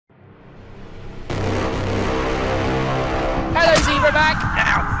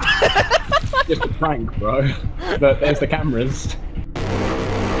just a prank, bro. But there's the cameras.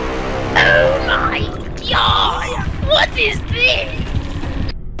 Oh my god! What is this?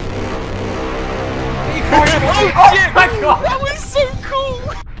 Oh my god! That was so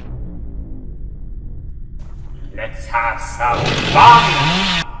cool! Let's have some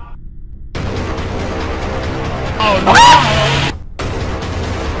fun! Oh no!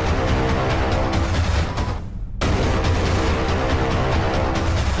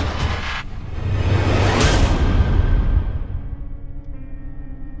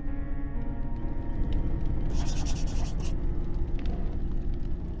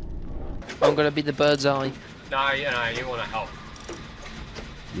 I'm gonna be the bird's eye. No, you want to help.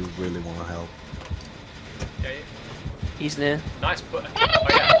 You really want to help. Yeah, He's near. nice, but oh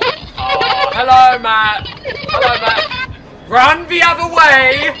yeah. Oh, hello, Matt. Hello, Matt. Run the other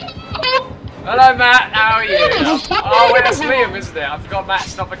way. Hello, Matt. How are you? Oh wait, that's Liam, isn't it? I forgot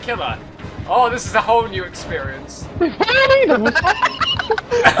Matt's not a killer. Oh, this is a whole new experience. Goodbye.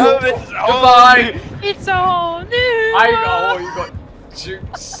 It's all new. Oh, you got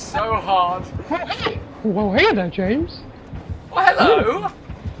juked so hard. Well, hey there, James. Oh, hello.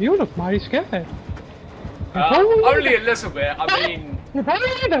 You look mighty scared. Only a little bit. I mean, If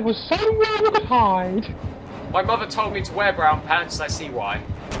only there was somewhere we could hide. my mother told me to wear brown pants. I see why.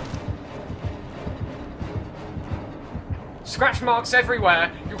 Scratch marks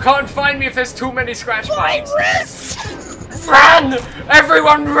everywhere. You can't find me if there's too many scratch marks. Run!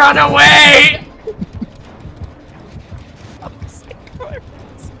 Everyone run away!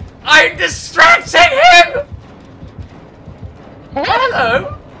 I'm distracting him!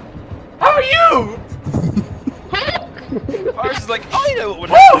 Hello? How are you? Ours is like, I know what would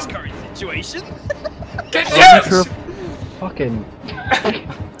help this current situation. Get I'm not sure out! if, fucking.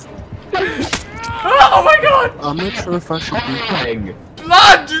 Oh my god! I'm not sure if I should be playing.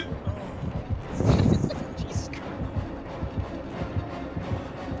 Blood!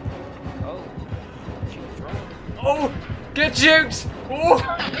 Oh, get juked! Oh.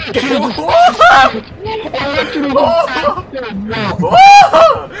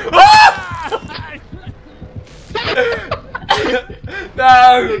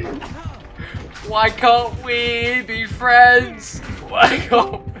 No! Why can't we be friends? Why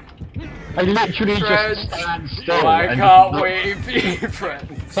can't I literally Friends. just stand still. Why and can't look- we be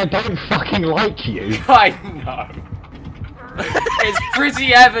friends? I don't fucking like you. I know. It's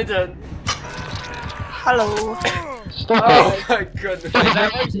pretty evident. Hello. Stop Oh it. my goodness.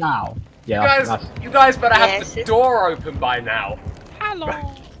 Right now. Yeah, You guys better have Yes, the it- door open by now. Hello.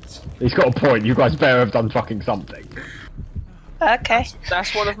 he's got a point. You guys better have done fucking something. Okay.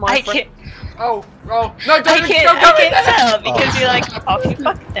 That's one of my I friends. can't. Oh, no, I don't can't. go I in there! can't tell because you're like, oh, you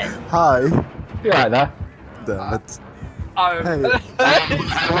fucked it. Hi. You right there? Damn it. Oh, Hey.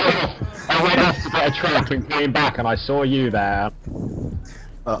 I went off to get a trap and came back and I saw you there.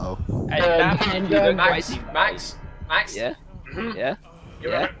 Uh-oh. Hey, that's Max? Yeah? Mhm. Yeah?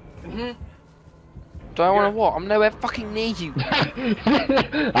 You're Yeah? right. Mhm. Do I wanna what? I'm nowhere fucking near you.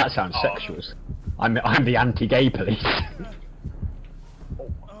 That sounds sexual. I'm the anti-gay police.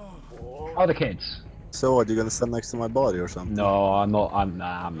 How are the kids? So what, you gonna stand next to my body or something? No, I'm not. I'm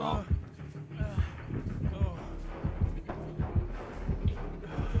not.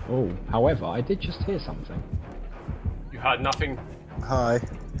 Oh, however, I did just hear something. You heard nothing. Hi.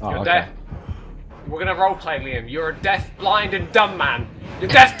 Oh, You're okay. deaf. We're gonna roleplay, Liam. You're a deaf, blind, and dumb man. You're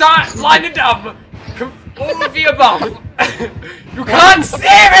deaf, blind, and dumb. All of the above. You can't see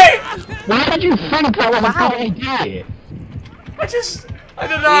me. Why did you think that was a good idea? I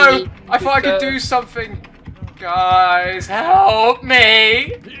don't know. I thought I could do something. Guys, help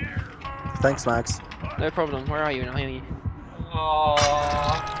me. Thanks, Max. No problem. Where are you now?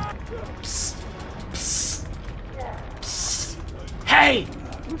 Aww. Psst. Psst. Psst. Hey!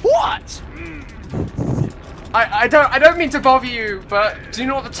 What? I don't mean to bother you, but do you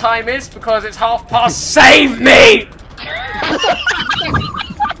know what the time is? Because it's past. Save me!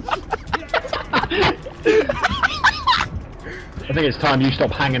 I think it's time you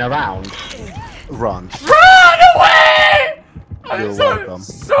stop hanging around. Run. Run away! I'm You're so welcome.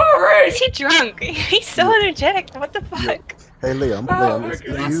 sorry. Is he drunk? He's so energetic. What the fuck? Hey, Liam. Oh Liam, my if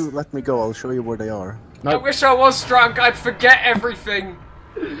goodness. you let me go, I'll show you where they are. I wish I was drunk. I'd forget everything.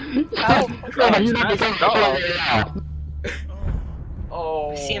 Oh, You know,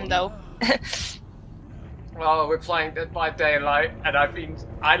 Oh. I see him though. Well, we're playing Dead by Daylight, and I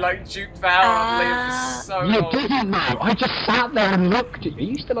like juked the hell out of Liam for so you long. didn't know. I just sat there and looked at you. Are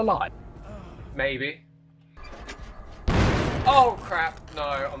you still alive? Maybe. Oh crap! No,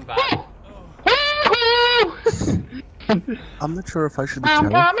 I'm back. I'm not sure if I should tell.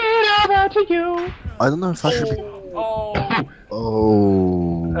 together to you. I don't know if I should be. Oh.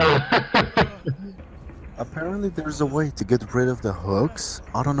 Oh. Apparently, there's a way to get rid of the hooks.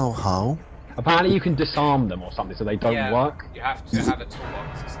 I don't know how. Apparently, you can disarm them or something so they don't Yeah, work. You have to have a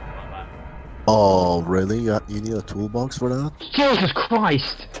toolbox or something like that. Oh, really? You need a toolbox for that? Jesus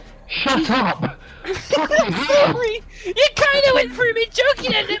Christ! Shut up! Fucking hell! Sorry! You kinda went through me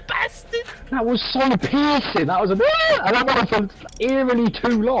joking at it, bastard! That was so piercing. That was a and that went for eerily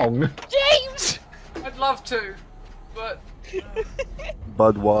too long. James! I'd love to, but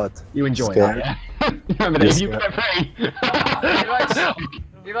But what? You enjoy Scared? that, yeah? You remember that? Yes, You get free.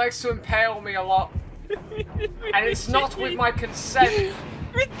 he likes to impale me a lot, and it's not with my consent.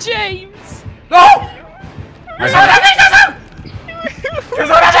 With James! No! James!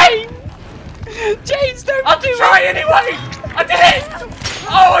 James, don't I'll do it! try anyway! I did it!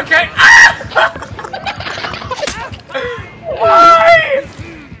 Oh, okay! Why?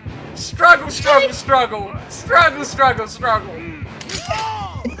 Struggle, struggle, struggle. Struggle, struggle, struggle.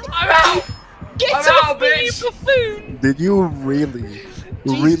 I'm out! Get I'm off out, me, bitch. you buffoon! Did you really?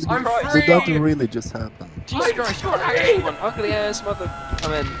 Jesus I'm Christ. Did that free! really just happen? Jesus Christ, you got one ugly ass mother. I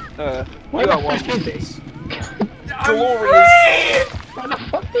mean, you got one. I'm free! Where the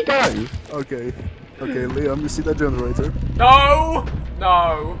fuck did he go? Okay. Okay, Liam, you see that generator? No!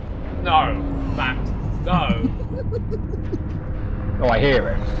 No! No! Matt! No! Oh, I hear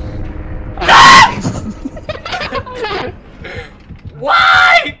it.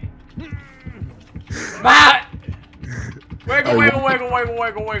 Why? Matt! Wiggle, I wiggle, want- wiggle, wiggle,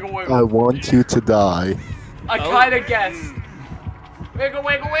 wiggle, wiggle, wiggle. I want you to die. I kinda guessed. Wiggle,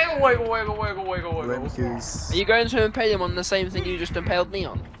 wiggle, wiggle, wiggle, wiggle, wiggle, wiggle, wiggle. Lemke's. Are you going to impale him on the same thing you just impaled me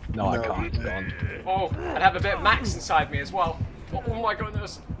on? No, I No. can't. It's gone. Oh, I'd have a bit of Max inside me as well. Oh my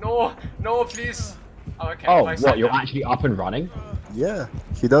goodness. No, no, please. Oh, okay. Oh, I what? said You're that. actually up and running? Yeah,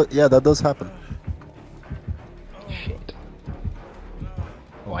 he does. Yeah, that does happen. Shit.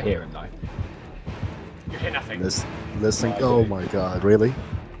 Oh, I hear him though. You hear nothing. Listen. I Oh do. my God, really?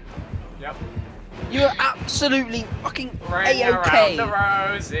 Yep. You're absolutely fucking Ring A-okay. around the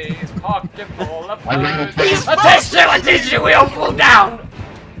roses, pocket full of I know. posies. I teach you, we all fall down.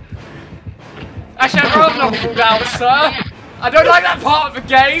 Actually, I'd rather not fall down, sir. I don't like that part of the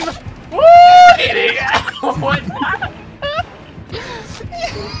game. Woo, idiot. What?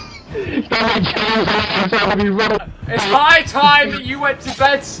 It's high time that you went to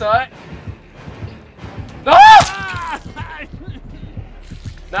bed, sir. No!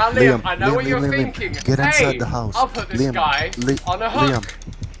 Now, Liam, I know what you're thinking. Get Hey, inside the house. I'll put this Liam, guy on a hook.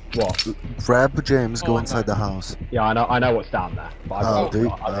 What? Liam, grab James, go Oh, inside okay. the house. Yeah, I know what's down there. But I Oh, won't-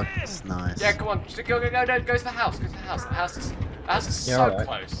 dude, I- that's nice. Yeah, come on. Just go to the house. Go to the house. The house is Yeah, so alright.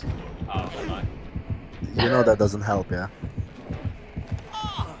 close. Oh, no. You know that doesn't help, yeah?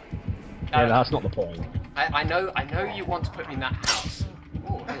 Yeah, that's not the point. I know you want to put me in that house.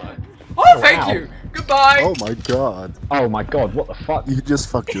 Oh, hello. Oh, thank wow. you. Goodbye. Oh my God, Oh my god, what the fuck? you just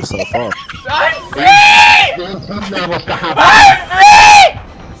fucked yourself up. I'm free. The intent there was to have. I'm free.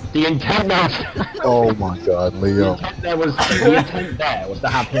 The intent there was. Oh my God, Leo. The intent there was to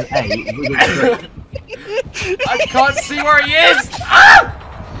have him A. I can't see where he is. Ah!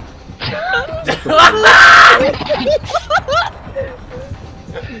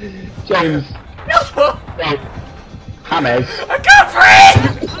 James. Wait. James. I got free.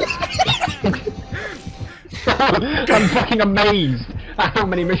 I'm fucking amazed at how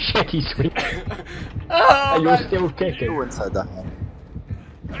many machete swings Oh, and you're man. still kicking. Go inside the house.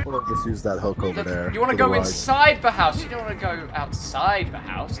 Or just use that hook over there. You want to to the go right. inside the house. You don't want to go outside the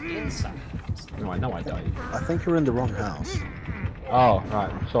house. Inside the house. No, I don't. I think you're in the wrong house. Oh,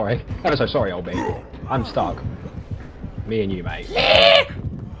 right. Sorry. Ever so sorry, old mate. I'm stuck. Me and you, mate.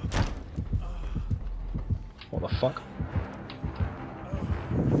 What the fuck?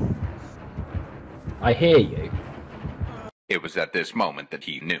 I hear you. It was at this moment that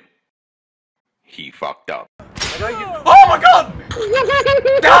he knew. He fucked up. Oh my god!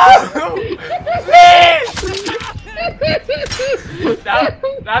 No! Please! Now,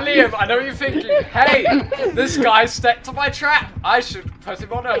 Liam, I know what you're thinking. Hey, this guy stepped on my trap. I should put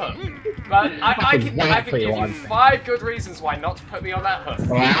him on a hook. But I can Exactly give what you I'm thinking. 5 good reasons why not to put me on that hook.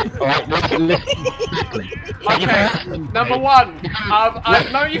 Alright, listen exactly. Okay, number 1.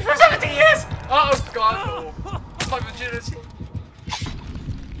 I've known you for 70 years! Oh god. Oh, my virginity.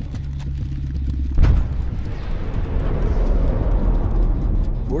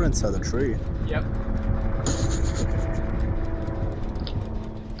 We're inside a tree. Yep.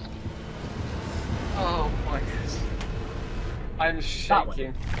 Oh my goodness. I'm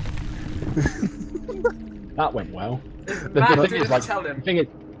shaking. That went well. Matt thing didn't is, like, tell him. The thing is,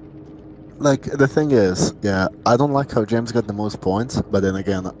 Like, the thing is, yeah, I don't like how James got the most points, but then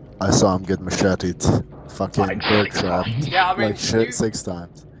again, I saw him get macheted, fucking Like bear 6 trapped, times. Yeah, I mean, like shit you, 6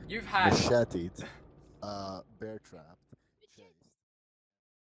 times. you've had. Macheted, bear trapped, chased.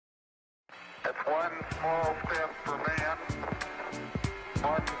 It's one small step for man,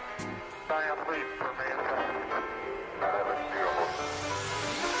 one giant leap